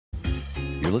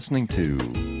You're listening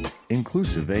to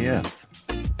Inclusive AF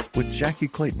with Jackie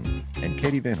Clayton and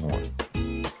Katie Van Horn.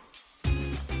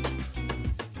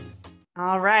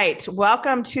 All right.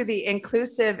 Welcome to the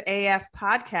Inclusive AF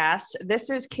podcast. This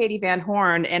is Katie Van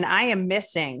Horn, and I am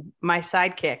missing my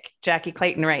sidekick, Jackie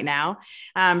Clayton, right now.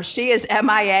 She is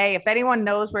MIA. If anyone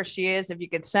knows where she is, if you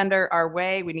could send her our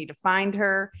way, we need to find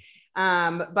her.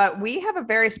 But we have a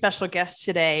very special guest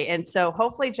today. And so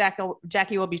hopefully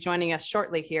Jackie will be joining us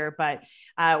shortly here, but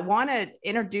I want to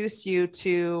introduce you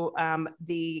to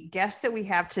the guest that we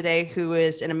have today, who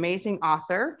is an amazing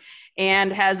author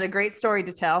and has a great story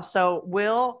to tell. So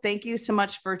Wil, thank you so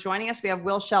much for joining us. We have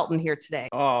Wil Shelton here today.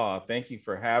 Oh, thank you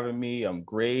for having me. I'm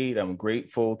great. I'm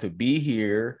grateful to be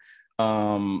here.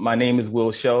 My name is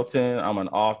Wil Shelton. I'm an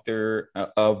author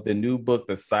of the new book,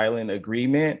 The Silent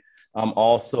Agreement. I'm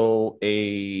also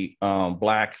a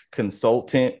Black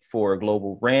consultant for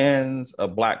global brands, a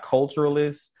Black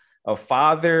culturalist, a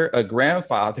father, a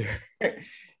grandfather,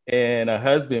 and a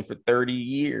husband for 30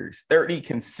 years, 30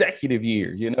 consecutive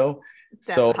years, you know?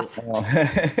 That's so, awesome.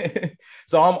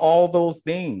 So I'm all those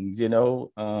things,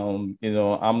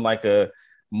 I'm like a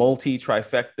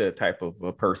multi-trifecta type of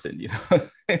a person, you know.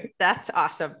 That's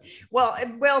awesome. Well,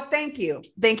 Wil, thank you.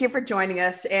 Thank you for joining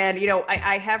us. And,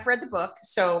 I have read the book.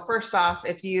 So first off,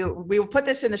 we will put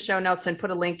this in the show notes and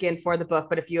put a link in for the book.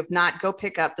 But if you have not, go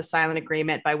pick up The Silent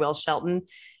Agreement by Wil Shelton.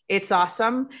 It's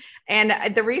awesome. And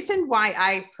the reason why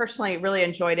I personally really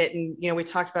enjoyed it, and, we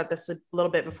talked about this a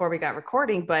little bit before we got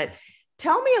recording, but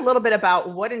tell me a little bit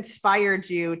about what inspired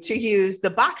you to use the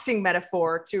boxing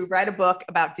metaphor to write a book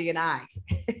about D&I.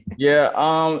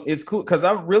 Yeah, it's cool because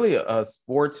I'm really a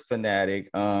sports fanatic,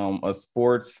 a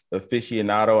sports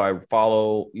aficionado. I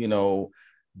follow,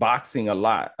 boxing a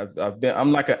lot.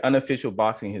 I'm like an unofficial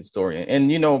boxing historian.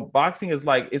 And, boxing is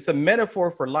it's a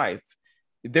metaphor for life.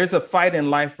 There's a fight in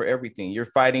life for everything. You're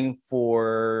fighting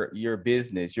for your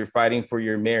business. You're fighting for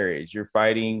your marriage. You're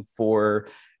fighting for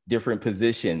different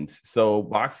positions. So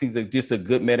boxing is just a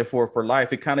good metaphor for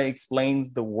life. It kind of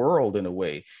explains the world in a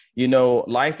way.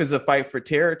 Life is a fight for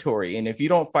territory. And if you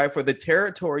don't fight for the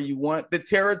territory you want, the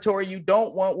territory you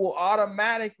don't want will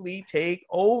automatically take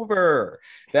over.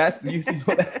 That's usually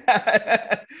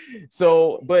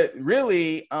So, but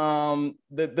really,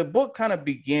 the book kind of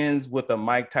begins with a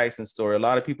Mike Tyson story. A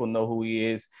lot of people know who he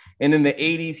is. And in the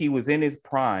 80s, he was in his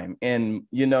prime. And,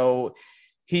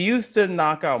 he used to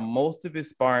knock out most of his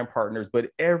sparring partners, but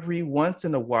every once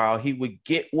in a while he would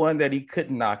get one that he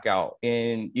couldn't knock out.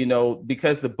 And,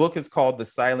 because the book is called The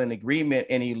Silent Agreement,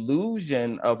 an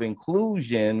illusion of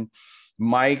inclusion,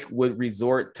 Mike would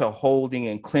resort to holding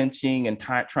and clinching and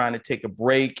trying to take a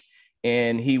break.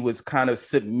 And he was kind of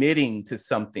submitting to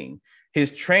something.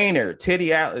 His trainer,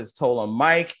 Teddy Atlas, told him,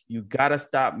 Mike, you got to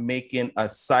stop making a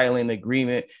silent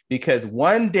agreement because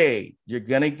one day you're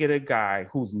going to get a guy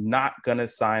who's not going to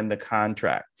sign the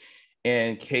contract.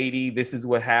 And Katie, this is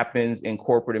what happens in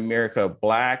corporate America.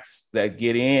 Blacks that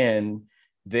get in,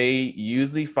 they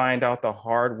usually find out the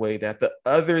hard way that the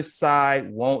other side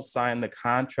won't sign the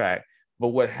contract.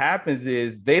 But what happens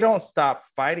is they don't stop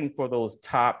fighting for those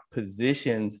top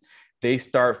positions. They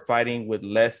start fighting with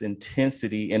less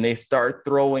intensity and they start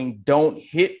throwing don't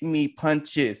hit me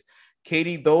punches.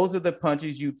 Katie, those are the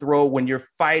punches you throw when you're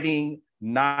fighting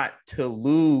not to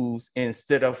lose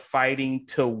instead of fighting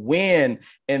to win.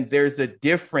 And there's a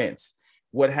difference.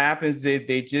 What happens is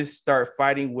they just start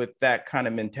fighting with that kind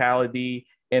of mentality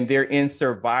and they're in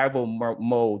survival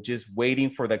mode, just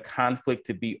waiting for the conflict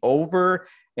to be over.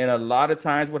 And a lot of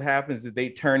times what happens is they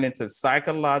turn into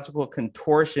psychological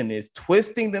contortionists,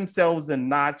 twisting themselves in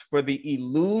knots for the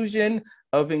illusion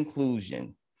of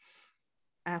inclusion.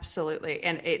 Absolutely.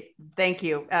 And thank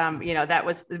you. That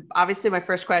was obviously my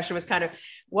first question was kind of,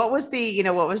 what was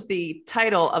the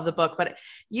title of the book? But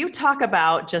you talk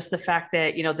about just the fact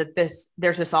that,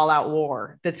 there's this all out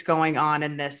war that's going on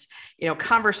in this,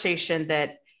 conversation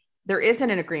that there isn't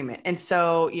an agreement. And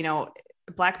so,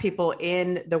 Black people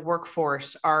in the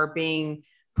workforce are being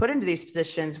put into these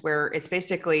positions where it's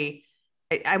basically,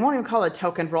 I won't even call it a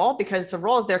token role because the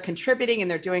role they're contributing and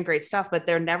they're doing great stuff, but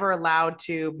they're never allowed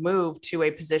to move to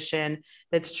a position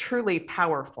that's truly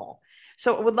powerful.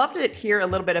 So I would love to hear a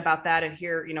little bit about that and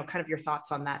hear, kind of your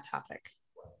thoughts on that topic.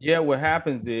 Yeah, what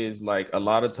happens is a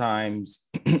lot of times,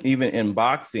 even in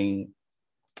boxing,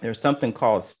 there's something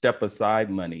called step aside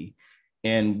money.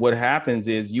 And what happens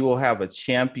is you will have a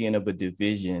champion of a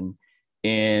division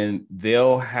and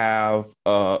they'll have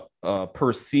a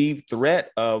perceived threat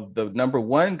of the number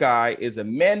one guy is a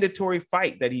mandatory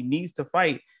fight that he needs to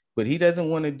fight, but he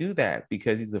doesn't want to do that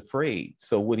because he's afraid.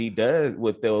 So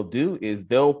what they'll do is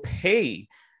they'll pay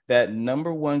that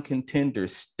number one contender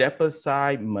step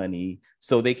aside money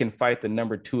so they can fight the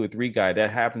number 2 or 3 guy.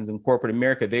 That happens in corporate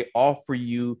America. They offer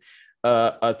you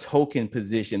a token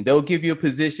position. They'll give you a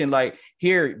position like,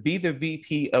 here, be the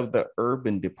VP of the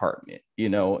urban department,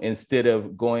 instead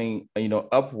of going,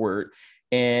 upward.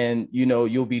 And,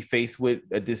 you'll be faced with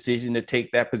a decision to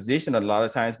take that position. A lot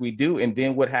of times we do. And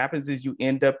then what happens is you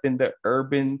end up in the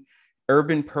urban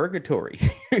purgatory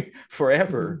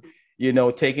forever,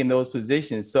 taking those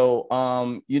positions. So,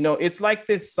 it's like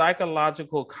this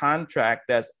psychological contract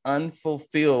that's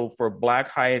unfulfilled for Black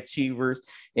high achievers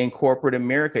in corporate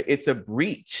America. It's a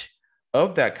breach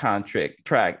of that contract.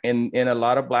 And a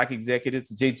lot of Black executives,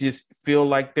 they just feel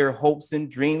like their hopes and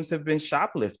dreams have been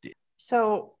shoplifted.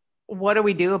 So what do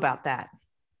we do about that?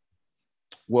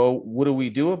 Well, what do we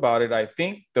do about it? I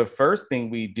think the first thing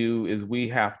we do is we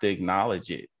have to acknowledge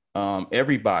it.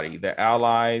 Everybody, the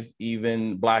allies,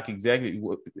 even Black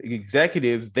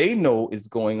executives, they know it's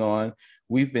going on.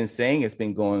 We've been saying it's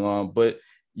been going on, but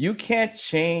you can't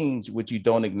change what you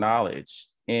don't acknowledge.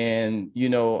 And,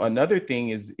 another thing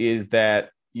is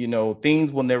that,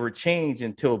 things will never change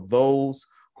until those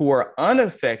who are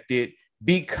unaffected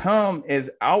become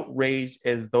as outraged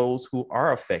as those who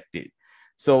are affected.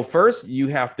 So first, you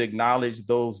have to acknowledge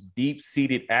those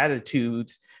deep-seated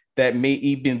attitudes that may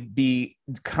even be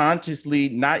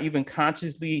not even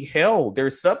consciously held. They're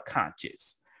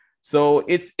subconscious. So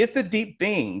it's a deep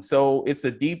thing. So it's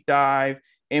a deep dive,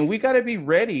 and we got to be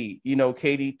ready,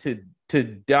 Katie, to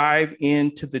dive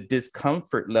into the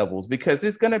discomfort levels, because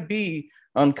it's going to be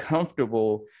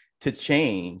uncomfortable to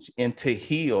change and to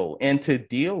heal and to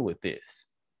deal with this.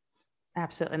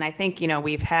 Absolutely. And I think,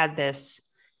 we've had this,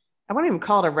 I wouldn't even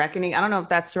call it a reckoning. I don't know if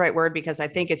that's the right word, because I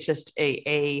think it's just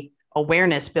a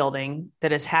awareness building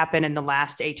that has happened in the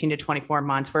last 18 to 24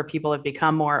 months, where people have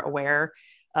become more aware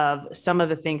of some of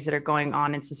the things that are going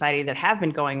on in society that have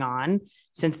been going on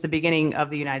since the beginning of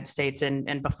the United States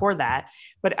and before that.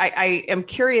 But I am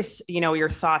curious, your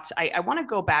thoughts. I want to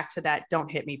go back to that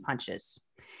 "don't hit me" punches.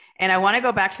 And I want to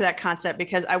go back to that concept,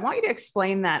 because I want you to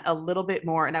explain that a little bit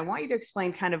more. And I want you to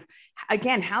explain kind of,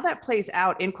 again, how that plays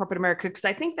out in corporate America, because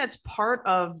I think that's part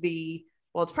of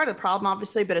it's part of the problem,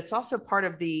 obviously, but it's also part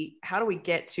of how do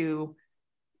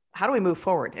we move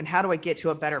forward, and how do I get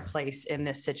to a better place in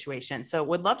this situation? So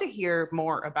would love to hear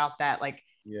more about that,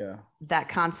 that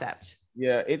concept.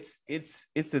 Yeah, it's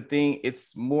a thing.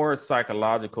 It's more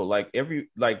psychological. Like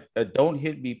a "don't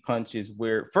hit me" punch is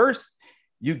where first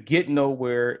you get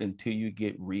nowhere until you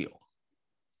get real.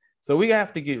 So we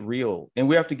have to get real, and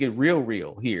we have to get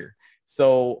real here.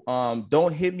 So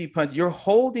 "don't hit me" punch, you're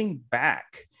holding back.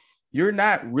 You're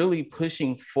not really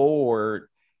pushing forward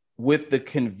with the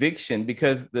conviction,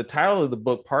 because the title of the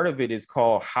book, part of it is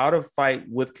called "How to Fight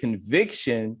with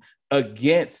Conviction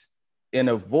Against and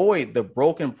Avoid the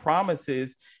Broken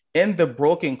Promises and the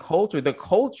Broken Culture." The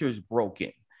culture is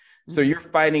broken. So you're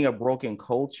fighting a broken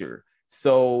culture.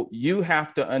 So you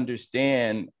have to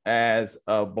understand, as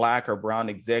a Black or brown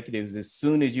executives, as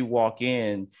soon as you walk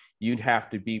in, you'd have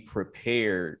to be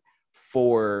prepared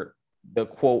for the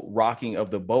quote rocking of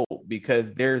the boat,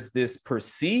 because there's this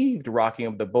perceived rocking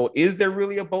of the boat. Is there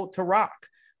really a boat to rock?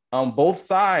 Both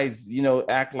sides,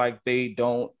 act like they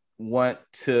don't want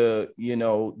to,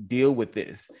 deal with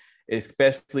this,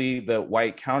 especially the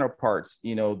white counterparts.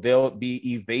 They'll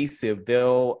be evasive.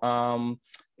 They'll,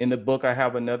 in the book, I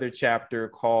have another chapter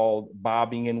called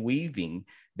 "Bobbing and Weaving."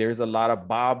 There's a lot of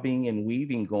bobbing and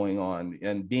weaving going on,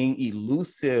 and being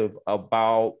elusive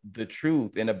about the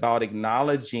truth and about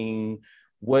acknowledging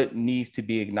what needs to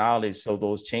be acknowledged so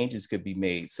those changes could be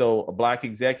made. So Black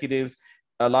executives,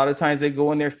 a lot of times they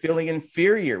go in there feeling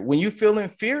inferior. When you feel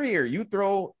inferior, you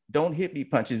throw "don't hit me"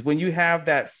 punches. When you have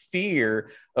that fear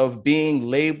of being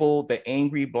labeled the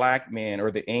angry Black man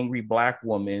or the angry Black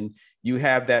woman, you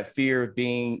have that fear of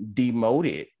being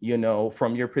demoted,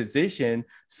 from your position.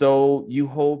 So you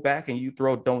hold back and you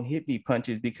throw "don't hit me"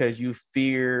 punches, because you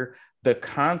fear the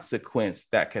consequence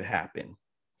that could happen.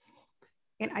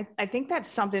 And I think that's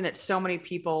something that so many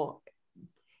people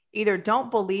either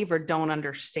don't believe or don't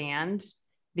understand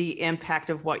the impact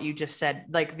of what you just said.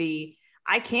 Like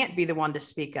I can't be the one to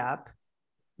speak up,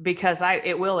 because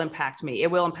it will impact me. It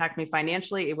will impact me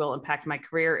financially. It will impact my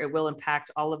career. It will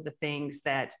impact all of the things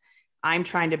that I'm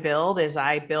trying to build as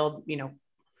I build,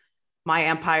 my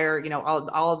empire,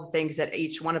 all of the things that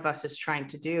each one of us is trying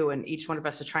to do, and each one of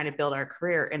us is trying to build our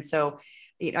career. And so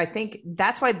I think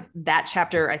that's why that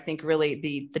chapter, I think really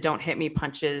the "don't hit me"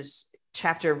 punches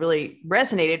chapter really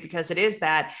resonated, because it is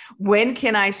that, when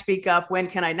can I speak up? When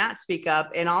can I not speak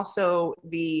up? And also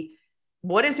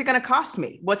what is it going to cost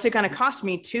me? What's it going to cost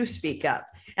me to speak up?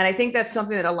 And I think that's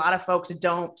something that a lot of folks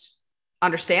don't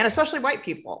understand, especially white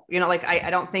people. You know, like I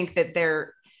don't think that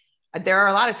there are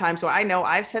a lot of times where I know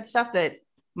I've said stuff that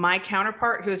my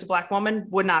counterpart, who is a Black woman,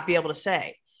 would not be able to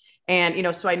say. And, you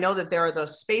know, so I know that there are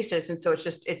those spaces. And so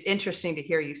it's interesting to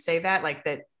hear you say that, like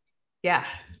that. Yeah.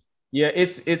 Yeah,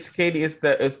 it's Katie, it's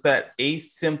that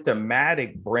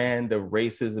asymptomatic brand of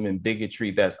racism and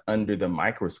bigotry that's under the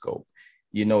microscope.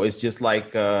 You know, it's just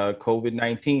like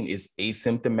COVID-19 is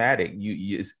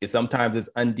asymptomatic. Sometimes it's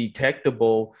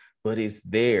undetectable, but it's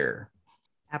there.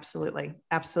 Absolutely.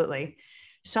 Absolutely.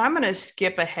 So I'm going to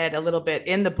skip ahead a little bit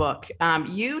in the book.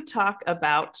 You talk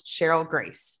about Cheryl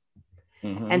Grace.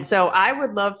 Mm-hmm. And so I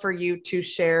would love for you to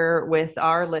share with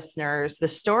our listeners the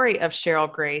story of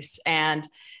Cheryl Grace and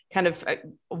kind of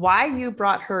why you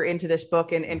brought her into this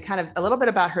book and kind of a little bit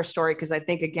about her story, because I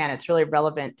think, again, it's really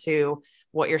relevant to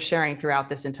what you're sharing throughout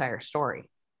this entire story.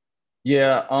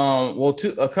 Yeah. Well,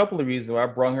 a couple of reasons why I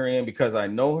brought her in, because I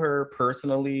know her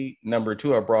personally. Number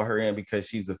two, I brought her in because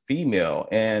she's a female,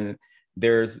 and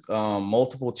there's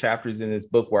multiple chapters in this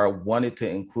book where I wanted to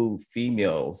include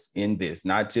females in this,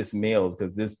 not just males,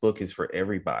 because this book is for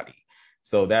everybody.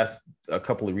 So that's a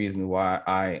couple of reasons why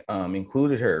I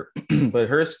included her. But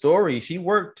her story,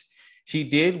 she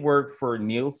did work for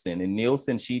Nielsen, and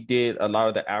Nielsen, she did a lot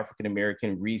of the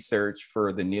African-American research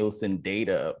for the Nielsen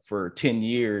data for 10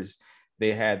 years.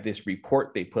 They had this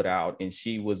report they put out, and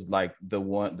she was like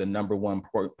the number one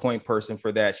point person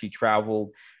for that. She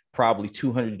traveled probably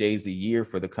 200 days a year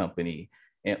for the company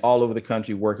and all over the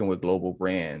country working with global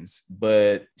brands.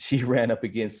 But she ran up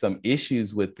against some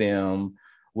issues with them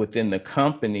within the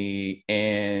company,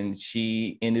 and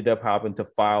she ended up having to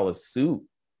file a suit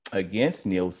against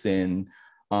Nielsen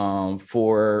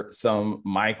for some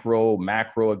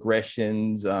macro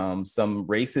aggressions, some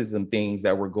racism things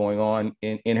that were going on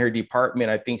in her department.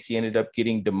 I think she ended up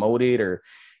getting demoted, or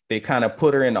they kind of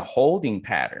put her in a holding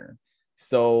pattern.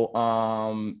 So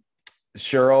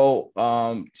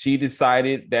Cheryl, she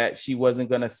decided that she wasn't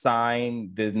going to sign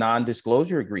the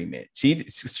non-disclosure agreement.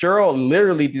 Cheryl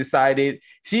literally decided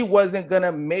she wasn't going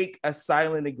to make a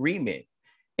silent agreement.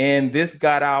 And this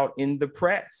got out in the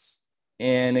press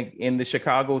and in the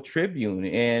Chicago Tribune.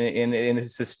 And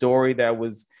it's a story that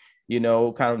was, you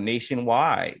know, kind of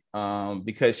nationwide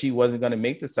because she wasn't going to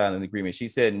make the silent agreement. She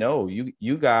said, no,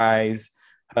 you guys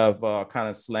have kind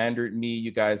of slandered me.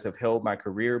 You guys have held my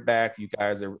career back. You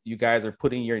guys are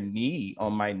putting your knee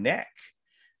on my neck.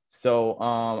 So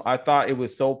I thought it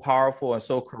was so powerful and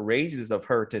so courageous of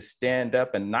her to stand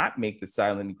up and not make the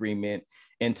silent agreement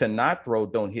and to not throw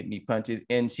don't hit me punches.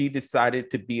 And she decided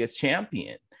to be a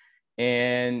champion.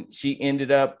 And they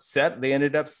ended up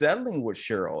settling with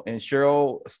Cheryl, and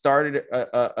Cheryl started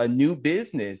a new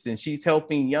business, and she's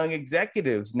helping young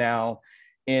executives now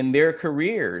in their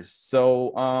careers.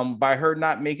 So by her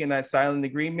not making that silent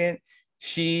agreement,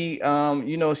 she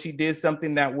did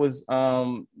something that was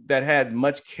that had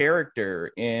much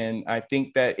character. And I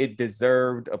think that it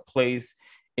deserved a place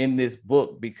in this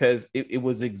book because it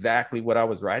was exactly what I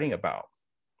was writing about.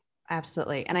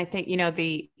 Absolutely. And I think, you know,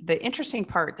 the interesting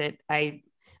part that I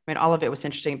mean, all of it was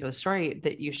interesting, but the story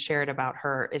that you shared about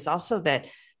her is also that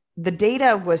the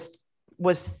data was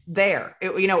there.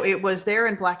 It was there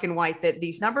in black and white that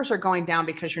these numbers are going down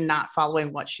because you're not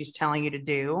following what she's telling you to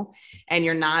do. And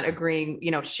you're not agreeing,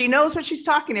 you know, she knows what she's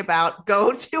talking about,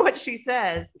 go to what she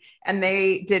says. And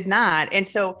they did not. And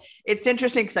so it's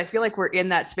interesting because I feel like we're in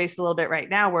that space a little bit right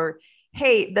now where,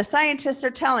 hey, the scientists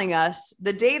are telling us,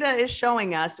 the data is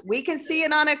showing us, we can see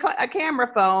it on a camera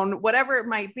phone, whatever it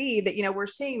might be, that, you know, we're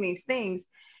seeing these things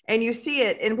and you see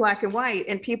it in black and white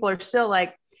and people are still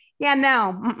like, yeah,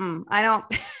 no, I don't.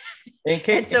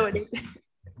 And so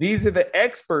these are the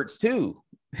experts too.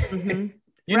 Mm-hmm.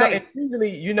 And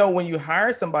usually, when you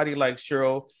hire somebody like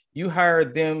Cheryl, you hire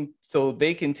them so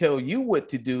they can tell you what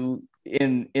to do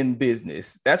in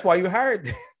business. That's why you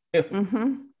hired them.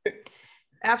 Mm-hmm.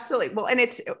 Absolutely. Well, and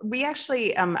we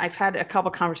actually, I've had a couple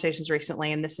conversations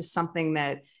recently, and this is something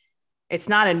that it's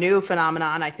not a new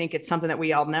phenomenon. I think it's something that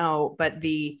we all know, but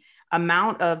the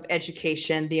amount of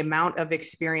education, the amount of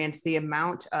experience, the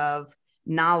amount of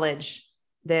knowledge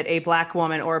that a Black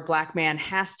woman or a Black man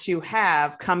has to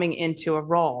have coming into a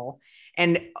role,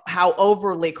 and how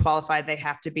overly qualified they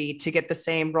have to be to get the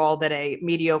same role that a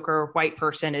mediocre white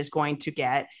person is going to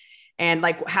get, and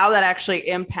like how that actually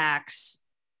impacts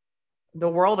the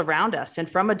world around us, and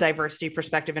from a diversity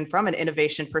perspective and from an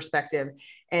innovation perspective.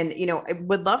 And, you know, I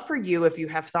would love for you, if you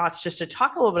have thoughts, just to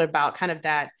talk a little bit about kind of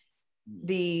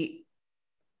the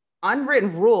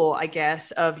unwritten rule, I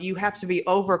guess, of you have to be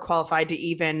overqualified to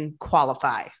even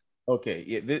qualify. Okay,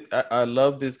 yeah, I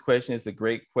love this question. It's a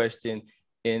great question.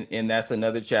 And that's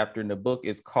another chapter in the book.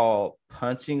 It's called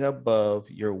Punching Above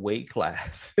Your Weight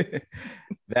Class.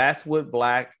 That's what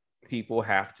Black people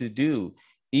have to do.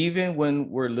 Even when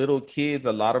we're little kids,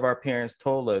 a lot of our parents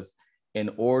told us in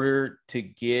order to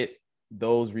get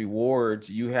those rewards,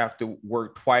 you have to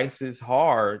work twice as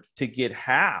hard to get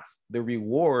half the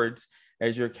rewards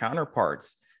as your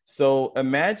counterparts. So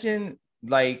imagine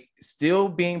like still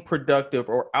being productive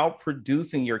or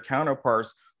outproducing your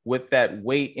counterparts with that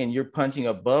weight, and you're punching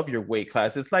above your weight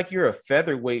class. It's like you're a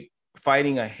featherweight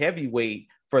fighting a heavyweight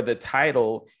for the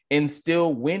title and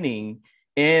still winning.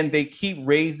 And they keep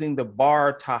raising the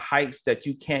bar to heights that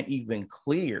you can't even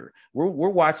clear. We're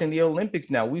watching the Olympics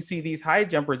now. We see these high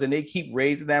jumpers and they keep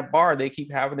raising that bar. They keep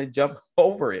having to jump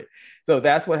over it. So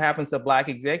that's what happens to Black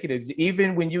executives.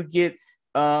 Even when you get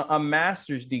a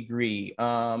master's degree,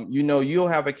 you'll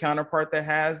have a counterpart that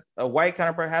has a white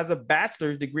counterpart has a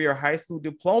bachelor's degree or high school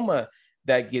diploma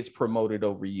that gets promoted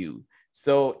over you.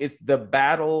 So it's the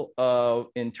battle of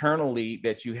internally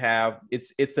that you have.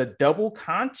 It's a double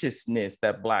consciousness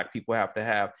that Black people have to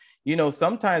have.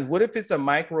 Sometimes what if it's a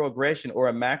microaggression or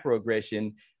a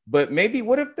macroaggression? But maybe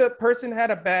what if the person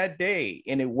had a bad day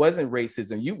and it wasn't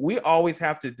racism? We always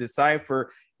have to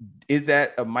decipher, is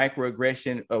that a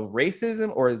microaggression of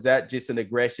racism, or is that just an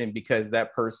aggression because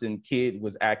that kid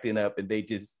was acting up and they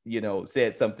just,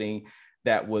 said something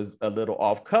that was a little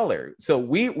off color? So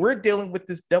we're dealing with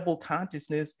this double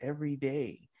consciousness every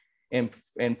day and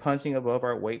punching above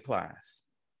our weight class.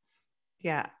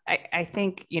 Yeah, I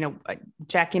think,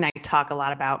 Jackie and I talk a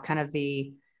lot about kind of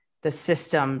the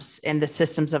systems and the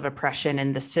systems of oppression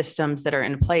and the systems that are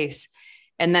in place.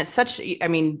 And that's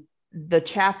the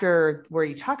chapter where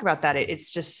you talk about that, it's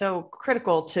just so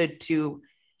critical to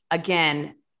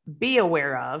again, be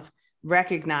aware of,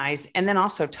 recognize, and then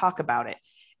also talk about it.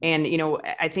 And,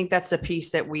 I think that's the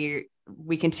piece that we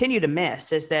continue to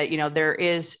miss, is that, there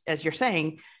is, as you're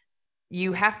saying,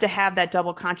 you have to have that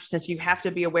double consciousness. You have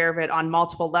to be aware of it on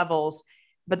multiple levels.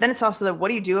 But then it's also what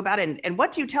do you do about it? And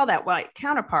what do you tell that white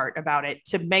counterpart about it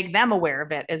to make them aware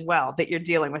of it as well, that you're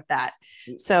dealing with that?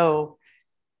 So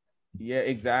yeah,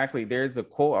 exactly. There's a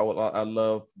quote I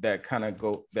love that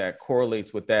that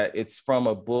correlates with that. It's from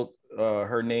a book.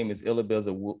 Her name is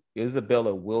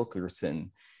Isabella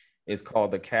Wilkerson. It's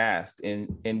called The Cast.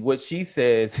 And what she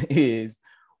says is,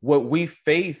 what we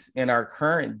face in our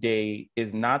current day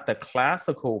is not the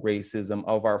classical racism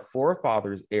of our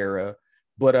forefathers' era,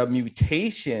 but a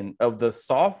mutation of the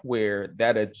software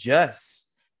that adjusts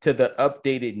to the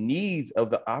updated needs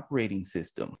of the operating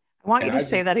system. I want you to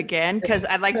say that again, because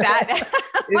I like that.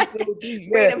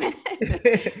 Wait a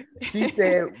minute. She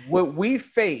said, what we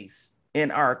face in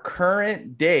our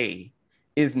current day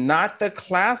is not the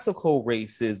classical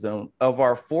racism of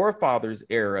our forefathers'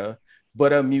 era,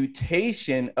 but a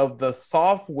mutation of the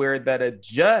software that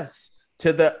adjusts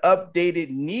to the updated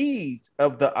needs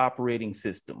of the operating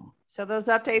system. So those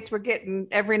updates we're getting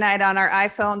every night on our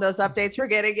iPhone, those updates we're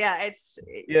getting, it's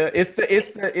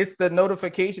the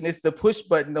notification, it's the push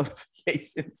button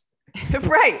notifications.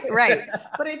 Right.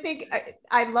 But I think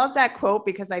I love that quote,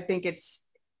 because I think it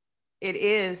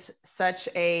is such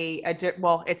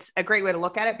it's a great way to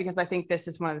look at it, because I think this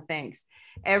is one of the things.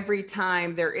 Every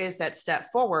time there is that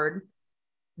step forward,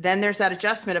 then there's that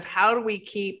adjustment of how do we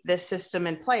keep this system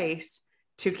in place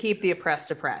to keep the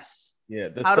oppressed oppressed? Yeah.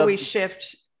 How do we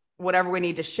shift whatever we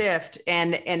need to shift,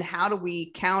 and how do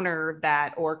we counter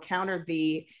that, or counter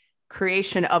the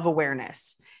creation of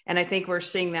awareness? And I think we're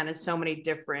seeing that in so many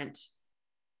different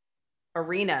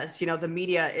arenas. The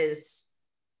media is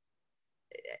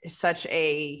such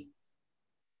a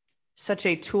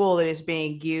tool that is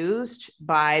being used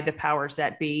by the powers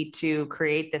that be to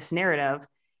create this narrative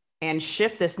and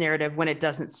shift this narrative when it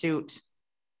doesn't suit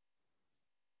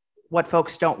what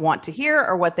folks don't want to hear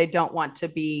or what they don't want to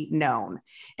be known.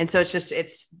 And so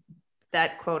it's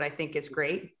that quote, I think, is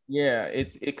great. Yeah,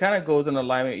 it kind of goes in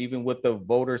alignment even with the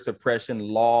voter suppression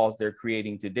laws they're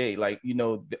creating today. Like,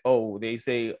 they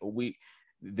say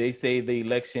the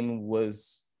election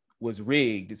was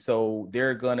rigged, so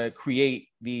they're gonna create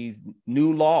these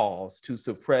new laws to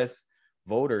suppress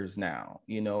voters now,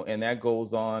 and that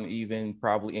goes on even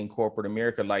probably in corporate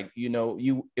America. Like,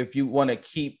 if you want to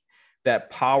keep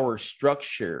that power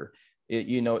structure,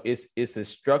 it's a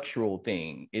structural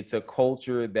thing. It's a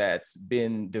culture that's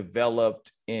been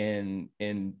developed and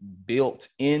built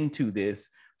into this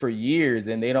for years,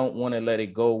 and they don't want to let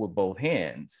it go with both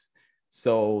hands.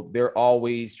 So they're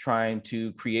always trying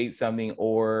to create something,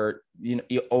 or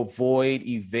avoid,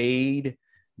 evade,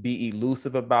 be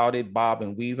elusive about it, bob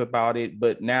and weave about it.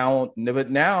 But now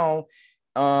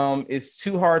it's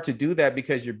too hard to do that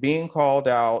because you're being called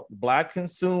out. Black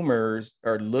consumers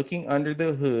are looking under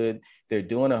the hood. They're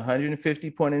doing a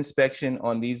 150-point inspection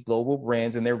on these global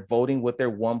brands, and they're voting with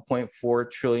their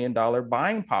 $1.4 trillion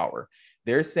buying power.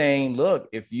 They're saying, look,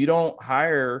 if you don't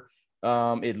hire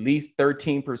at least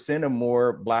 13% or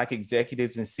more Black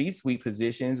executives in C-suite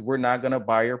positions, we're not going to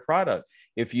buy your product.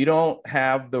 If you don't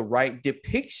have the right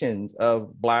depictions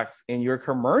of Blacks in your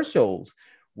commercials,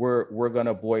 we're going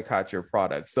to boycott your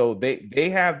product. So they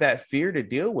have that fear to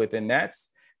deal with. And that's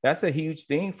a huge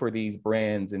thing for these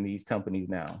brands and these companies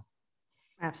now.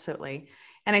 Absolutely.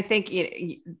 And I think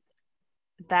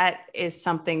that is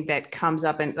something that comes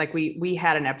up. And like we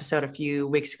had an episode a few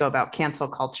weeks ago about cancel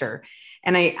culture.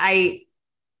 And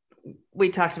we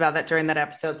talked about that during that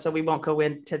episode. So we won't go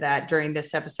into that during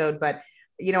this episode, but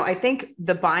I think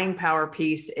the buying power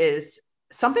piece is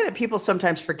something that people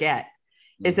sometimes forget,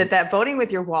 is that voting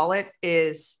with your wallet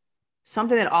is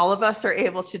something that all of us are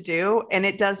able to do. And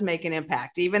it does make an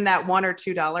impact. Even that $1 or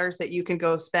 $2 that you can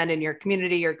go spend in your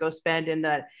community or go spend in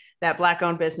that Black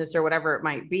owned business or whatever it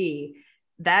might be,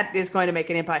 that is going to make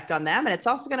an impact on them. And it's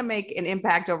also going to make an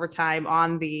impact over time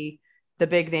on the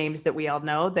big names that we all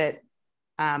know that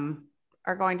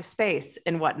are going to space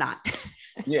and whatnot.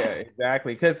 Yeah,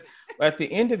 exactly. Because at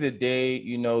the end of the day,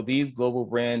 these global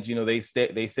brands, they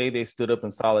say they stood up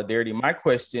in solidarity. My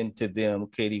question to them,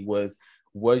 Katie, was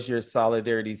your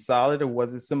solidarity solid or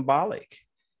was it symbolic?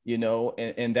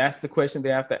 And that's the question they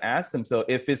have to ask them. So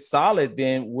if it's solid,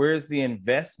 then where's the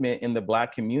investment in the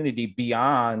Black community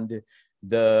beyond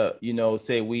the,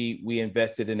 say we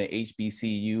invested in an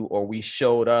HBCU or we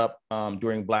showed up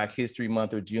during Black History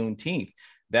Month or Juneteenth?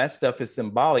 That stuff is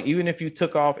symbolic. Even if you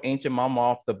took off Ancient Mama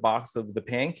off the box of the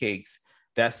pancakes,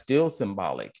 that's still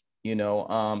symbolic,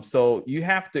 So you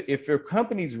have to, if your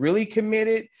company's really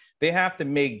committed, they have to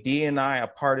make D&I a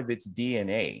part of its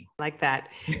DNA. Like that,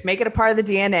 make it a part of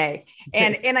the DNA.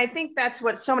 And I think that's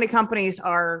what so many companies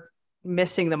are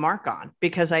missing the mark on,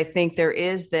 because I think there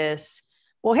is this,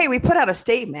 well, hey, we put out a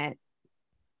statement,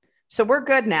 so we're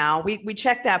good now. We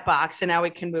checked that box and now we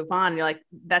can move on. You're like,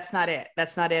 that's not it.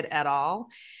 That's not it at all.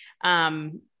 I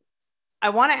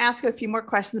want to ask a few more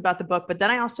questions about the book, but then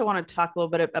I also want to talk a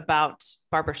little bit about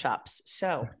barbershops.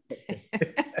 So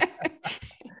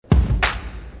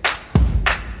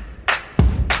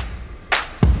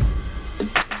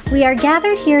we are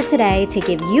gathered here today to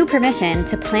give you permission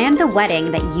to plan the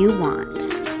wedding that you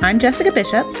want. I'm Jessica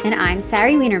Bishop. And I'm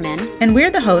Sari Wienerman. And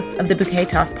we're the hosts of the Bouquet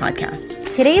Toss podcast.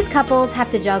 Today's couples have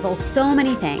to juggle so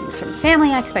many things, from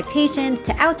family expectations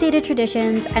to outdated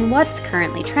traditions and what's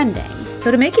currently trending. So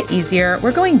to make it easier,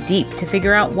 we're going deep to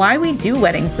figure out why we do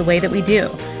weddings the way that we do,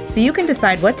 so you can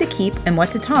decide what to keep and what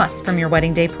to toss from your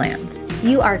wedding day plans.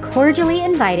 You are cordially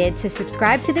invited to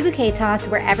subscribe to the Bouquet Toss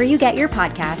wherever you get your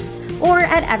podcasts or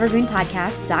at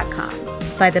evergreenpodcast.com.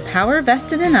 By the power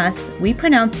vested in us, we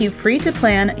pronounce you free to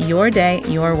plan your day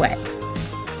your way.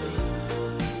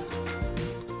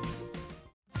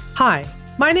 Hi,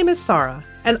 my name is Sarah,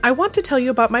 and I want to tell you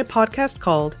about my podcast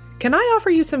called Can I Offer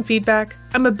You Some Feedback?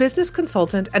 I'm a business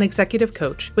consultant and executive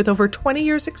coach with over 20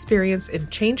 years experience in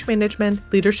change management,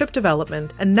 leadership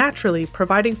development, and naturally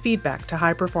providing feedback to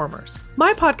high performers.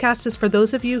 My podcast is for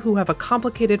those of you who have a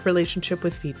complicated relationship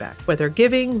with feedback, whether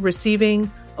giving,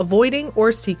 receiving, avoiding,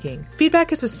 or seeking.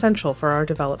 Feedback is essential for our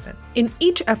development. In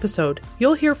each episode,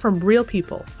 you'll hear from real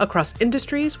people across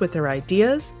industries with their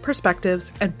ideas,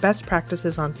 perspectives, and best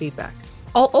practices on feedback.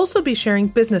 I'll also be sharing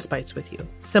business bites with you,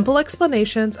 simple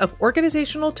explanations of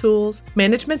organizational tools,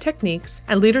 management techniques,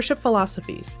 and leadership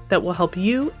philosophies that will help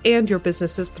you and your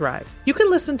businesses thrive. You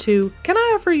can listen to Can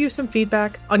I Offer You Some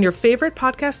Feedback on your favorite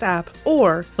podcast app,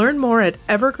 or learn more at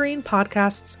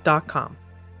evergreenpodcasts.com.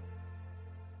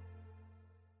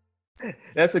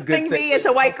 That's a good thing. Me as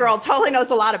a white girl totally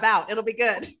knows a lot about. It'll be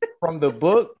good. From the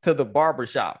book to the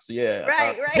barbershops. Yeah.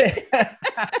 Right.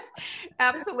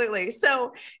 Absolutely.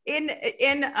 So in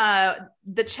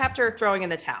the chapter Throwing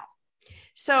in the Towel.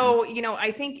 So,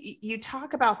 I think you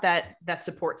talk about that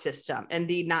support system and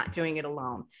the not doing it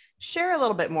alone. Share a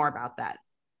little bit more about that.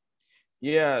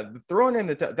 Yeah. Throwing in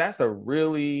the towel, that's a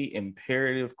really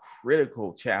imperative,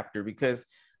 critical chapter, because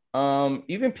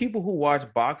even people who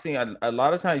watch boxing, a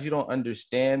lot of times you don't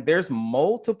understand there's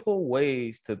multiple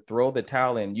ways to throw the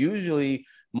towel in. Usually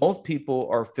most people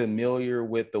are familiar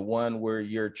with the one where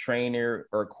your trainer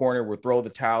or corner will throw the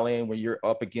towel in when you're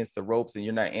up against the ropes and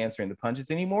you're not answering the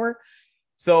punches anymore.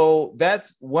 So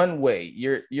that's one way.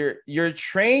 Your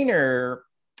trainer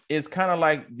is kind of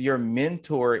like your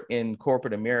mentor in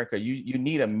corporate America. You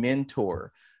need a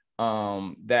mentor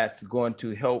that's going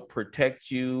to help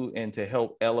protect you and to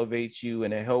help elevate you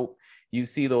and to help You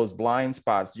see those blind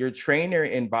spots. Your trainer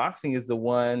in boxing is the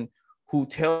one who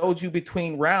tells you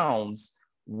between rounds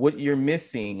what you're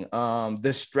missing,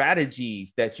 the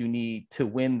strategies that you need to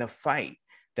win the fight.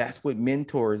 That's what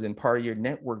mentors and part of your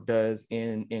network does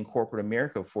in corporate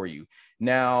America for you.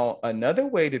 Now, another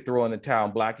way to throw in the towel,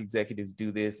 and Black executives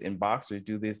do this and boxers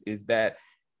do this, is that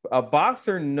a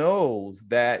boxer knows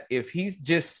that if he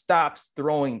just stops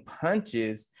throwing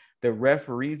punches, the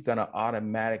referee's going to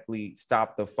automatically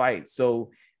stop the fight.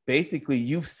 So basically,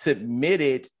 you've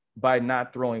submitted by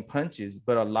not throwing punches,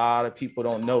 but a lot of people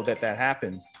don't know that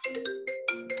happens.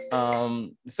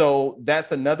 So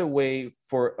that's another way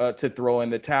for to throw in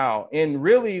the towel. And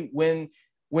really, when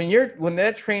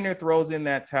that trainer throws in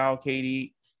that towel,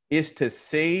 Katie, is to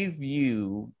save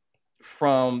you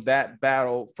from that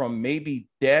battle, from maybe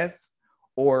death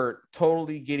or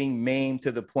totally getting maimed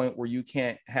to the point where you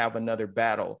can't have another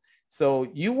battle. So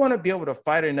you want to be able to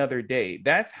fight another day.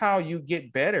 That's how you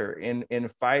get better in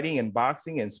fighting and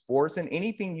boxing and sports and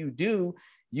anything you do.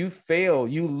 You fail,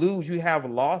 you lose, you have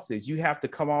losses. You have to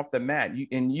come off the mat. You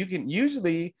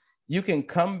can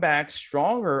come back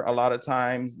stronger a lot of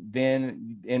times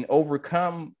and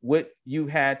overcome what you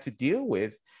had to deal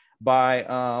with by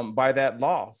that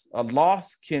loss. A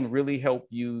loss can really help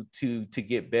you to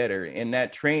get better. And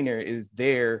that trainer is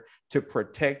there to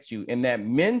protect you. And that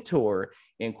mentor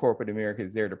in corporate America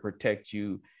is there to protect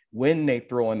you when they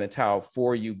throw in the towel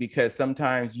for you, because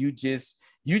sometimes you just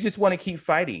want to keep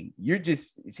fighting. You're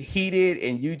just heated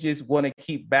and you just want to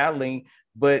keep battling,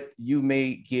 but you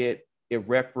may get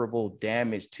irreparable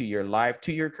damage to your life,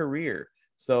 to your career.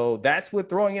 So that's what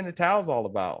throwing in the towel is all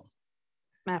about.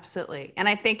 Absolutely. And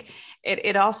I think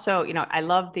it also, I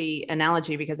love the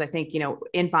analogy because I think,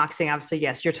 in boxing, obviously,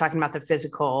 yes, you're talking about the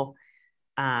physical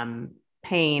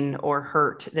pain or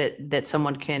hurt that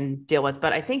someone can deal with.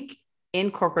 But I think in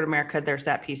corporate America, there's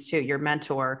that piece too. Your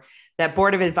mentor, that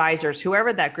board of advisors,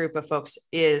 whoever that group of folks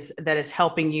is that is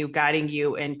helping you, guiding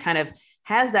you, and kind of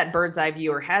has that bird's eye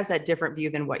view or has that different view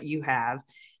than what you have,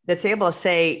 that's able to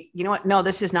say, you know what, no,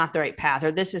 this is not the right path,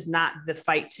 or this is not the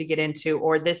fight to get into,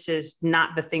 or this is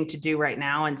not the thing to do right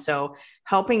now. And so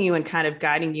helping you and kind of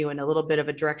guiding you in a little bit of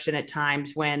a direction at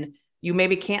times when you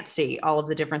maybe can't see all of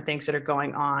the different things that are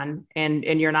going on and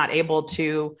you're not able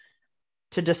to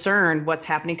discern what's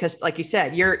happening. Cause like you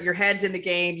said, your head's in the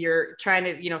game, you're trying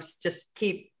to, just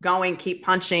keep going, keep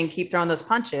punching, keep throwing those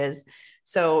punches.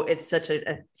 So it's such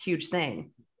a huge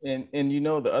thing. And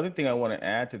the other thing I want to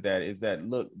add to that is that,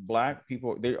 look, Black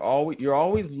people, you're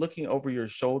always looking over your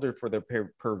shoulder for the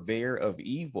purveyor of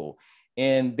evil.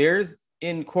 And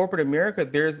in corporate America,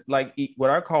 there's like what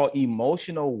I call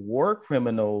emotional war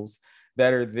criminals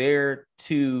that are there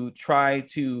to try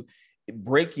to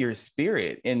break your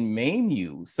spirit and maim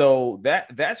you. So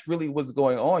that's really what's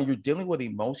going on. You're dealing with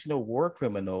emotional war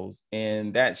criminals,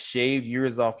 and that shave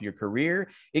years off your career.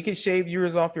 It can shave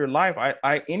years off your life.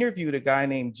 I interviewed a guy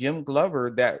named Jim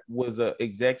Glover that was an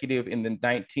executive in the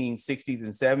 1960s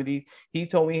and 70s. He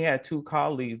told me he had 2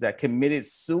 colleagues that committed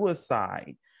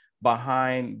suicide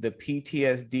behind the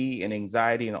PTSD and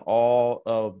anxiety and all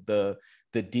of the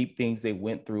deep things they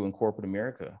went through in corporate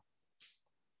America.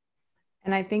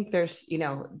 And I think there's,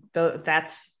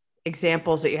 that's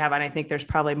examples that you have. And I think there's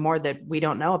probably more that we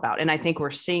don't know about. And I think we're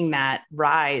seeing that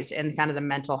rise in kind of the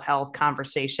mental health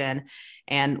conversation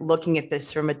and looking at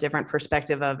this from a different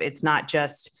perspective of, it's not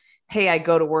just, hey, I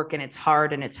go to work and it's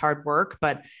hard work,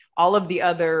 but all of the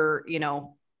other,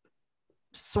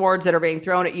 swords that are being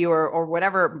thrown at you or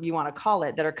whatever you want to call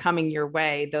it that are coming your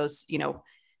way. Those,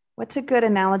 what's a good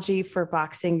analogy for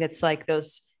boxing? That's like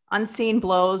those unseen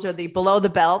blows or the below the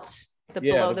belt.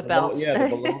 Below the belt.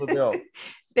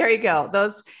 There you go.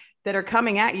 Those that are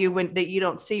coming at you that you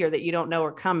don't see or that you don't know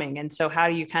are coming. And so how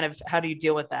do you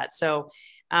deal with that? So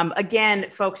again,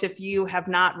 folks, if you have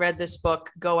not read this book,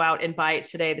 go out and buy it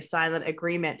today, The Silent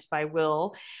Agreement by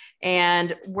Wil.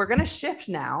 And we're going to shift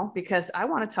now because I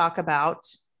want to talk about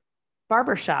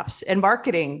barbershops and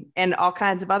marketing and all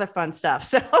kinds of other fun stuff.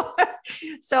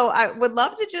 So I would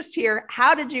love to just hear,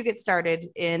 how did you get started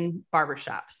in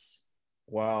barbershops?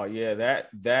 Wow. Yeah,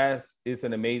 it's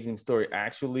an amazing story.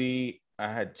 Actually,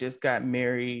 I had just got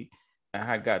married. I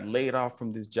had got laid off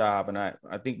from this job. And I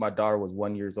think my daughter was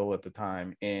 1 year old at the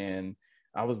time. And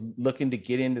I was looking to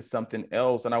get into something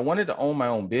else. And I wanted to own my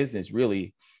own business,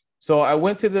 really. So I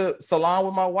went to the salon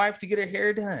with my wife to get her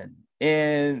hair done.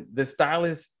 And the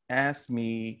stylist asked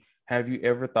me, have you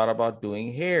ever thought about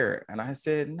doing hair? And I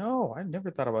said, no, I never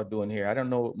thought about doing hair. I don't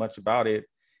know much about it.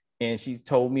 And she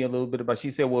told me a little bit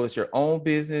she said, well, it's your own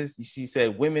business. She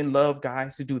said, women love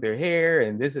guys to do their hair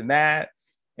and this and that.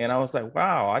 And I was like,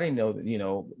 wow, I didn't know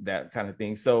that, that kind of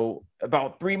thing. So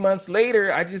about 3 months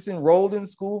later, I just enrolled in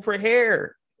school for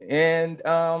hair. And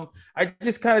I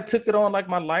just kind of took it on like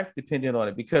my life depended on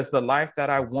it, because the life that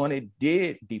I wanted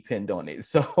did depend on it.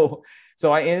 So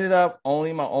I ended up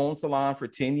owning my own salon for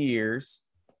 10 years,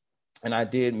 and I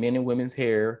did men and women's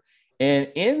hair.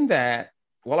 And in that,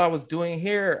 while I was doing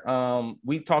hair,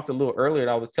 we talked a little earlier,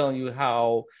 and I was telling you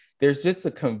how there's just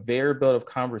a conveyor belt of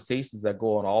conversations that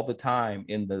go on all the time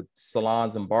in the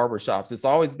salons and barbershops. It's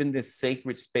always been this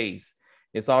sacred space.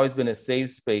 It's always been a safe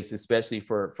space, especially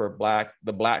for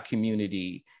the Black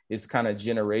community. It's kind of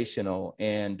generational.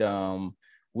 And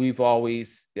we've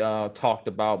always talked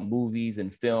about movies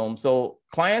and film. So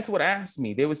clients would ask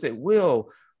me, they would say, Wil,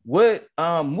 what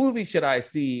movie should I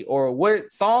see? Or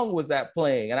what song was that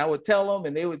playing? And I would tell them,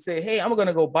 and they would say, hey, I'm going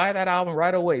to go buy that album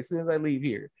right away as soon as I leave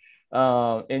here.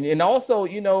 And also,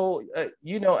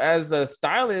 as a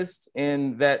stylist,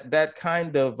 and that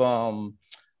kind of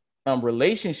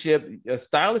relationship, a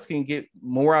stylist can get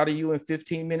more out of you in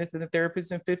 15 minutes than a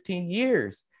therapist in 15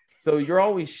 years. So you're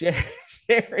always sharing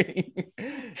everything.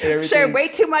 Share way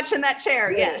too much in that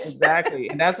chair. Yeah, yes, exactly.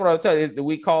 And that's what I was telling you.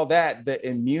 We call that the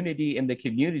immunity in the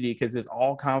community, because it's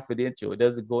all confidential. It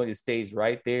doesn't go in, it stays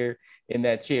right there in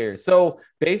that chair. So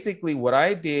basically what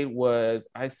I did was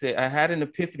I had an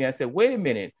epiphany. I said, wait a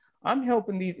minute, I'm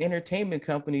helping these entertainment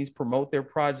companies promote their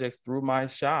projects through my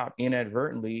shop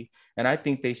inadvertently, and I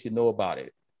think they should know about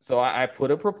it. So I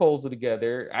put a proposal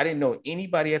together. I didn't know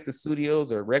anybody at the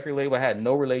studios or record label. I had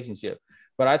no relationship.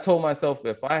 But I told myself,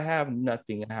 if I have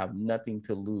nothing, I have nothing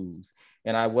to lose.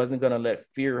 And I wasn't going to let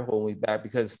fear hold me back,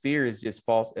 because fear is just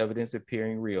false evidence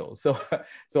appearing real. So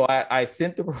I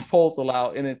sent the proposal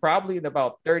out, and then probably in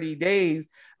about 30 days,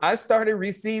 I started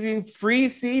receiving free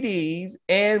CDs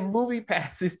and movie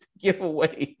passes to give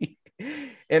away.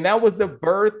 And that was the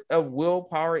birth of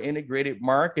Willpower Integrated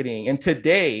Marketing. And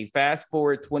today, fast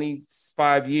forward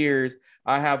 25 years,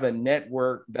 I have a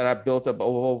network that I built up of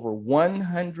over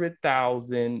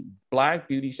 100,000 Black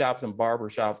beauty shops and barber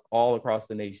shops all across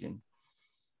the nation.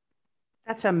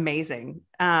 That's amazing.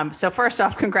 So first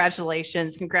off,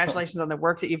 congratulations on the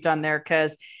work that you've done there.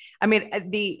 Cause I mean,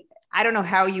 I don't know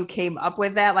how you came up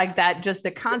with that, like that, just the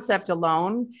concept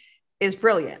alone is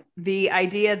brilliant. The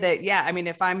idea that, yeah, I mean,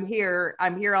 if I'm here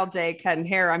all day cutting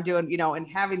hair, I'm doing, and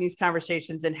having these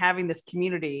conversations and having this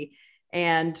community,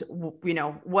 and,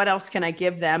 what else can I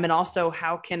give them? And also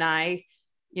how can I,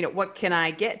 what can I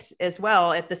get as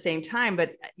well at the same time?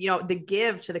 But, the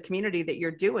give to the community that you're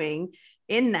doing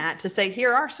in that, to say,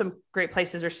 here are some great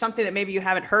places, or something that maybe you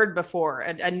haven't heard before,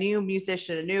 a new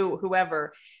musician, a new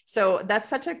whoever. So that's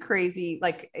such a crazy,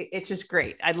 it's just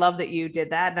great. I love that you did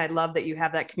that. And I love that you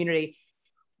have that community.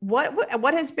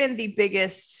 What has been the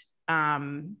biggest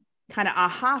kind of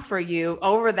aha for you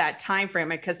over that time frame?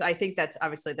 Because I think that's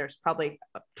obviously, there's probably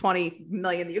 20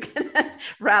 million that you can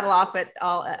rattle off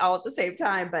all at the same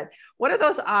time. But what are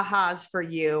those ahas for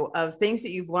you of things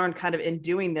that you've learned kind of in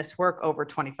doing this work over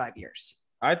 25 years?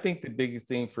 I think the biggest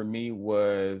thing for me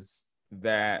was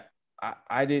that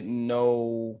I didn't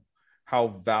know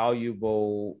how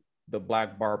valuable the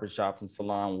Black barbershops and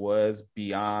salon was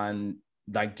beyond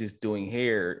like just doing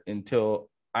hair, until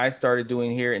I started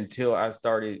doing hair, until I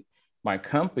started my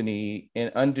company,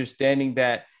 and understanding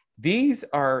that these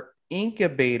are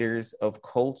incubators of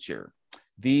culture.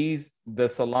 The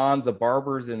salons, the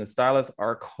barbers, and the stylists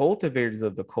are cultivators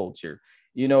of the culture.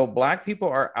 Black people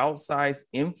are outsized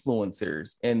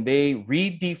influencers, and they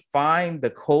redefine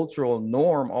the cultural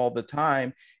norm all the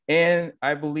time. And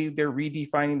I believe they're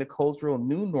redefining the cultural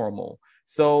new normal.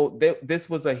 So this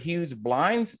was a huge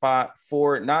blind spot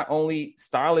for not only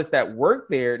stylists that work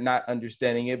there not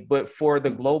understanding it, but for the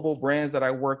global brands that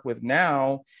I work with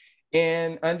now,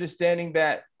 and understanding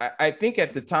that I think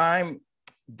at the time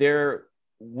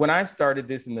when I started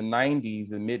this in the 90s,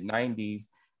 the mid 90s,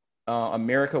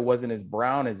 America wasn't as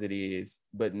brown as it is.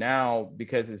 But now,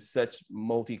 because it's such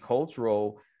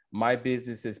multicultural, my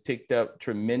business has picked up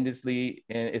tremendously,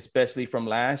 and especially from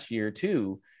last year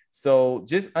too. So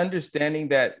just understanding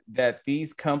that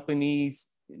these companies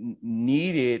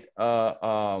needed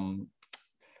a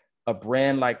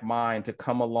brand like mine to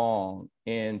come along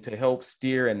and to help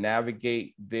steer and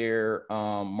navigate their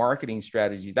marketing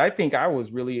strategies. I think I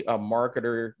was really a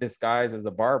marketer disguised as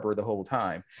a barber the whole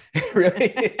time.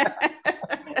 Really.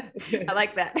 I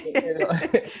like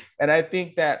that. And I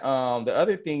think that the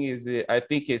other thing is that I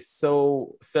think it's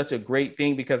such a great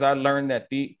thing, because I learned that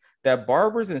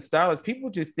barbers and stylists, people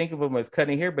just think of them as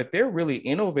cutting hair, but they're really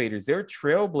innovators. They're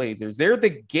trailblazers. They're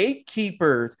the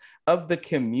gatekeepers of the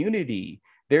community.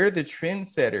 They're the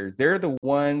trendsetters. They're the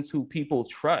ones who people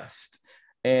trust.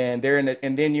 and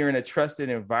and then you're in a trusted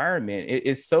environment.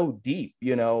 It's so deep,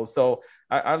 you know. So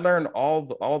I learned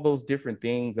all those different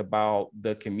things about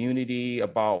the community,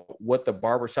 about what the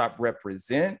barbershop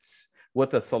represents,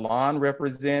 what the salon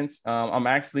represents. I'm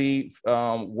actually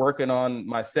working on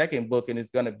my second book, and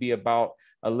it's going to be about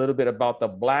a little bit about the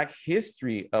Black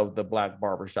history of the Black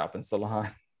barbershop and salon.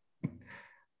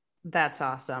 That's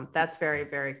awesome. That's very,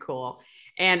 very cool.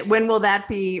 And when will that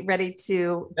be ready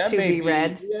to be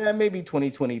read? Yeah, maybe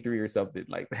 2023 or something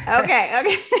like that.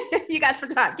 Okay. You got some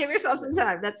time. Give yourself some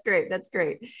time. That's great. That's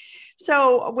great.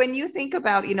 So when you think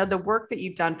about, you know, the work that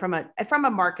you've done from a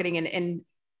marketing and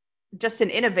just an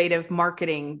innovative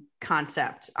marketing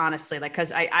concept, honestly, like,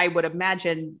 because I would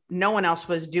imagine no one else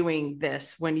was doing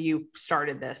this when you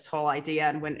started this whole idea,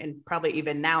 and probably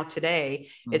even now today,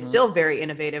 it's still very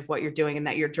innovative what you're doing, and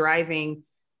that you're driving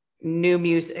new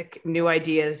music, new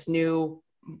ideas, new,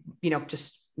 you know,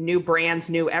 just new brands,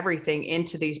 new everything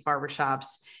into these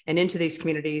barbershops and into these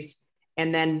communities.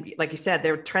 And then, like you said,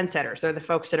 they're trendsetters. They're the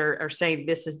folks that are saying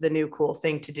this is the new cool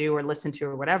thing to do or listen to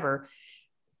or whatever.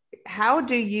 How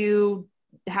do you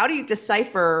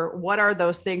decipher what are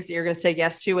those things that you're going to say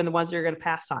yes to and the ones that you're going to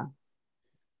pass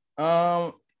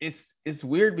on? It's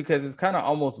weird because it's kind of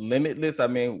almost limitless. I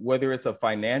mean, whether it's a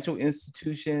financial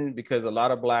institution, because a lot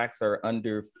of Blacks are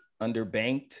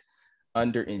underbanked,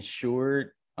 underinsured.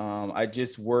 I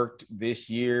just worked this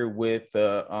year with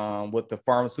the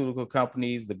pharmaceutical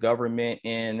companies, the government,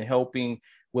 in helping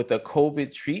with a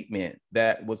COVID treatment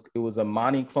it was a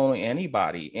monoclonal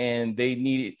antibody, and they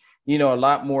needed, you know, a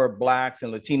lot more Blacks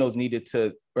and Latinos needed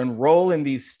to enroll in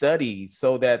these studies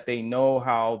so that they know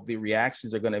how the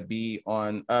reactions are going to be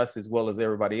on us as well as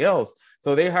everybody else.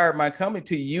 So they hired my company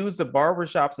to use the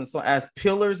barbershops and so as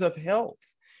pillars of health,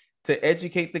 to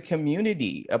educate the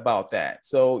community about that.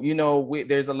 So, you know,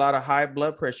 there's a lot of high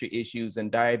blood pressure issues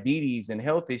and diabetes and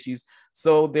health issues.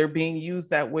 So they're being used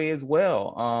that way as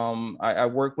well. I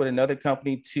work with another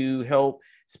company to help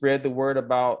spread the word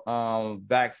about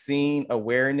vaccine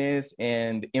awareness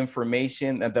and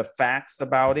information and the facts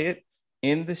about it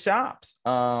in the shops.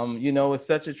 You know, it's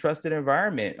such a trusted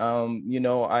environment. You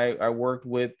know, I worked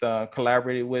with,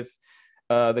 collaborated with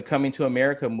the Coming to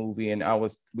America movie. And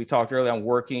we talked earlier, I'm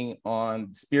working on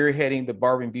spearheading the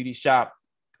Barber and Beauty Shop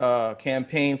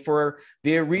campaign for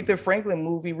the Aretha Franklin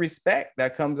movie Respect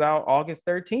that comes out August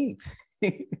 13th.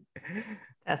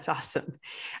 That's awesome.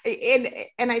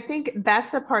 And I think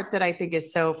that's the part that I think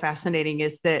is so fascinating,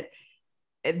 is that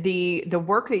the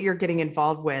work that you're getting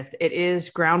involved with, it is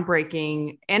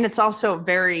groundbreaking, and it's also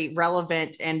very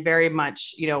relevant and very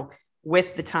much, you know,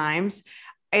 with the times.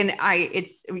 And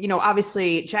it's, you know,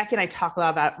 obviously Jackie and I talk a lot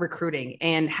about recruiting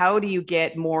and how do you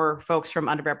get more folks from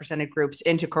underrepresented groups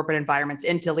into corporate environments,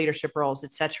 into leadership roles,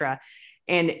 et cetera.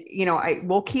 And, you know,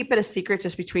 we'll keep it a secret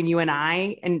just between you and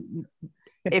I. And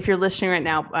if you're listening right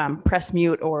now, press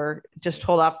mute or just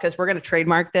hold off, because we're going to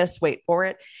trademark this. Wait for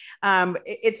it.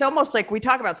 It's almost like we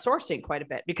talk about sourcing quite a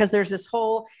bit, because there's this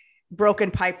whole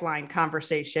broken pipeline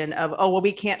conversation of, oh, well,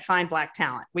 we can't find Black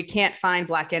talent. We can't find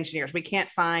Black engineers. We can't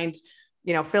find,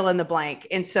 you know, fill in the blank.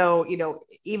 And so, you know,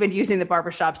 even using the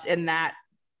barbershops in that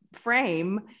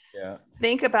frame,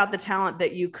 think about the talent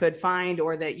that you could find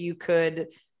or that you could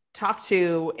talk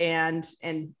to and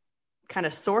kind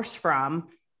of source from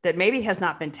that maybe has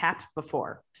not been tapped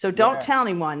before. So don't tell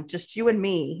anyone, just you and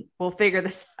me, we'll figure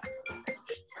this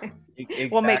out. Exactly.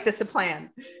 We'll make this a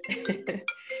plan.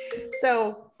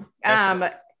 So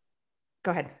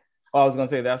go ahead. I was going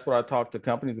to say, that's what I talk to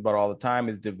companies about all the time,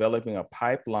 is developing a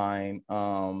pipeline.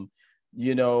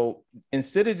 You know,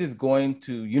 instead of just going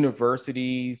to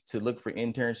universities to look for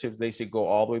internships, they should go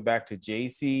all the way back to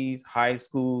JCs, high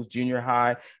schools, junior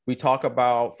high. We talk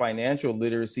about financial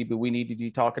literacy, but we need to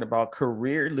be talking about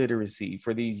career literacy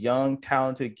for these young,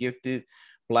 talented, gifted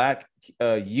Black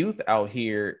youth out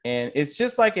here. And it's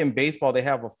just like in baseball, they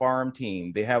have a farm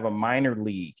team, they have a minor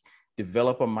league.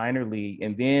 Develop a minor league,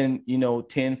 and then, you know,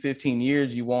 10, 15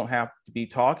 years, you won't have to be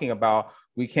talking about,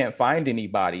 we can't find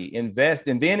anybody. Invest.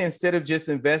 And then instead of just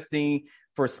investing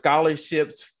for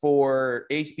scholarships for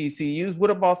HBCUs,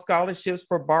 what about scholarships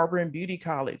for Barber and Beauty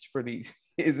College for these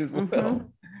kids as well?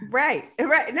 Mm-hmm. Right.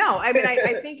 No, I mean,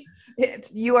 I think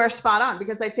you are spot on,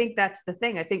 because I think that's the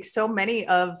thing. I think so many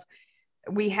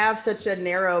we have such a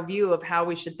narrow view of how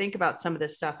we should think about some of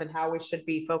this stuff and how we should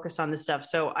be focused on this stuff.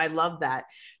 So I love that.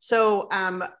 So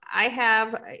I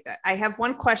have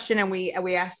one question, and we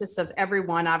ask this of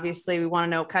everyone. Obviously, we want to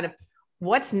know kind of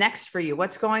what's next for you,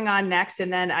 what's going on next.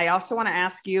 And then I also want to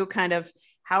ask you kind of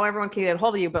how everyone can get a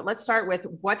hold of you, but let's start with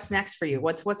what's next for you.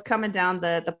 What's coming down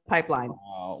the pipeline?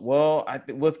 Well,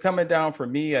 what's coming down for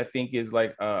me, I think, is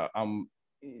like, I'm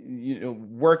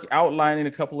work outlining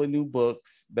a couple of new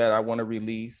books that I want to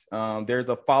release. There's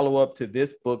a follow-up to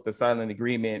this book, The Silent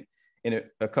Agreement, in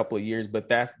a couple of years, but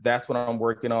that's what I'm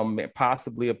working on,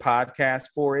 possibly a podcast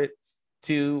for it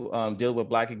too, deal with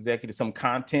Black executives, some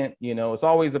content. It's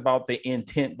always about the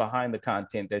intent behind the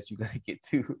content that you got to get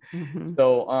to. Mm-hmm.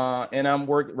 So, and I'm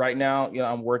working right now,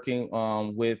 I'm working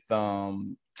with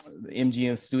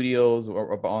MGM Studios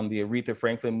or on the Aretha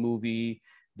Franklin movie.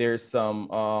 There's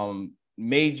some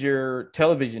major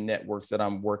television networks that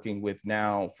I'm working with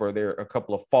now for a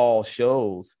couple of fall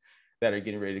shows that are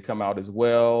getting ready to come out as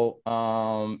well.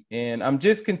 And I'm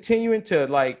just continuing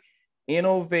to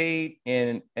innovate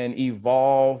and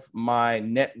evolve my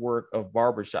network of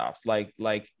barbershops.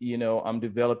 I'm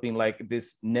developing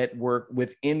this network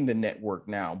within the network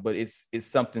now, but it's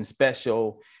something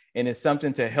special, and it's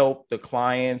something to help the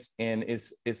clients, and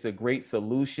it's a great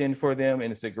solution for them,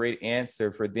 and it's a great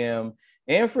answer for them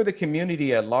and for the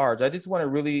community at large. I just want to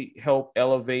really help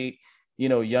elevate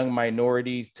young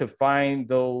minorities to find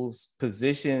those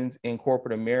positions in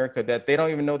corporate America that they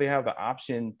don't even know they have the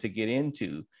option to get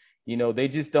into. They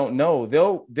just don't know.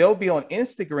 They'll be on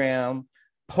Instagram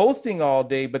posting all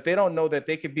day, but they don't know that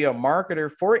they could be a marketer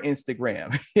for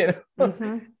Instagram.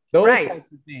 Mm-hmm. Those right.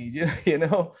 types of things.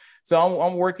 So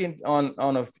I'm working on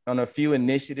a few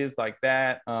initiatives like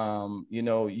that.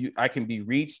 I can be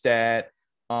reached at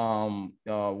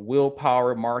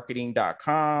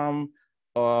willpowermarketing.com.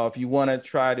 If you want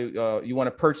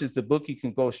to purchase the book, you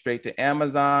can go straight to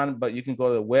Amazon, but you can go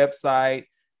to the website.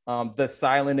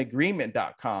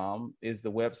 thesilentagreement.com is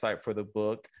the website for the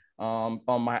book. On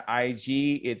my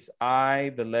IG, it's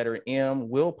M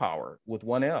Willpower with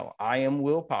one L. I am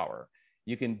Willpower.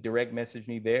 You can direct message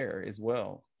me there as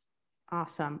well.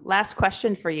 Awesome. Last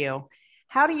question for you.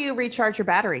 How do you recharge your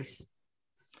batteries?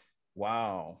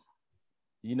 Wow.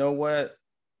 You know what?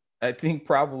 I think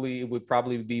it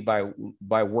would be by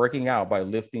working out, by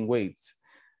lifting weights.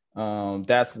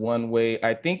 That's one way.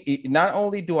 I think not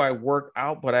only do I work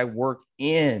out, but I work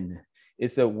in.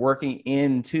 It's a working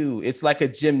in too. It's like a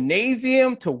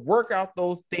gymnasium to work out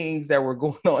those things that were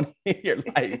going on in your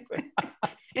life.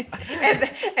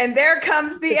 and there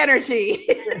comes the energy.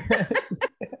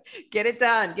 Get it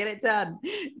done.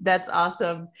 That's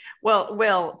awesome. Well,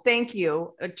 Wil, thank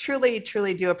you. I truly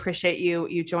do appreciate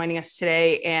you joining us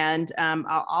today. And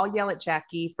I'll yell at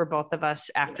Jackie for both of us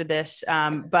after this,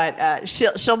 but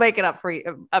she'll make it up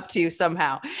to you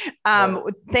somehow.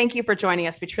 Thank you for joining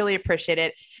us. We truly appreciate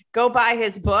it. Go buy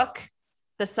his book,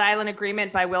 The Silent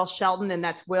Agreement by Wil Shelton, and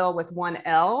that's Wil with one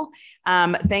L.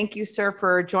 Thank you, sir,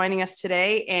 for joining us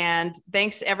today. And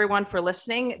thanks everyone for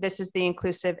listening. This is the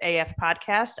Inclusive AF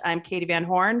podcast. I'm Katie Van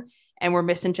Horn, and we're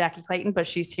missing Jackie Clayton, but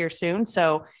she's here soon.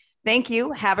 So thank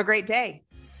you. Have a great day.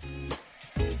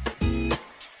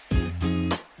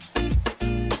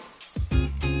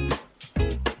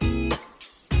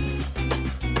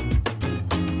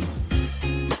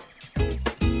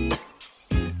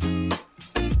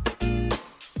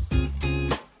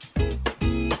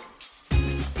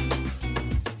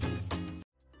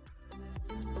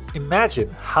 Imagine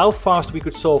how fast we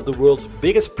could solve the world's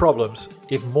biggest problems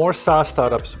if more SaaS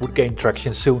startups would gain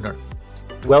traction sooner.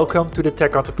 Welcome to the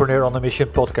Tech Entrepreneur on a Mission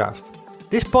podcast.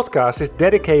 This podcast is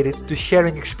dedicated to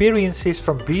sharing experiences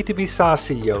from B2B SaaS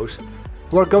CEOs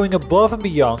who are going above and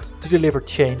beyond to deliver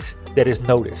change that is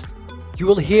noticed. You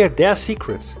will hear their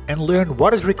secrets and learn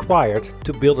what is required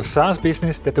to build a SaaS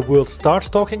business that the world starts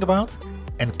talking about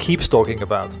and keeps talking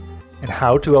about, and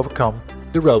how to overcome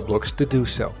the roadblocks to do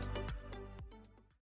so.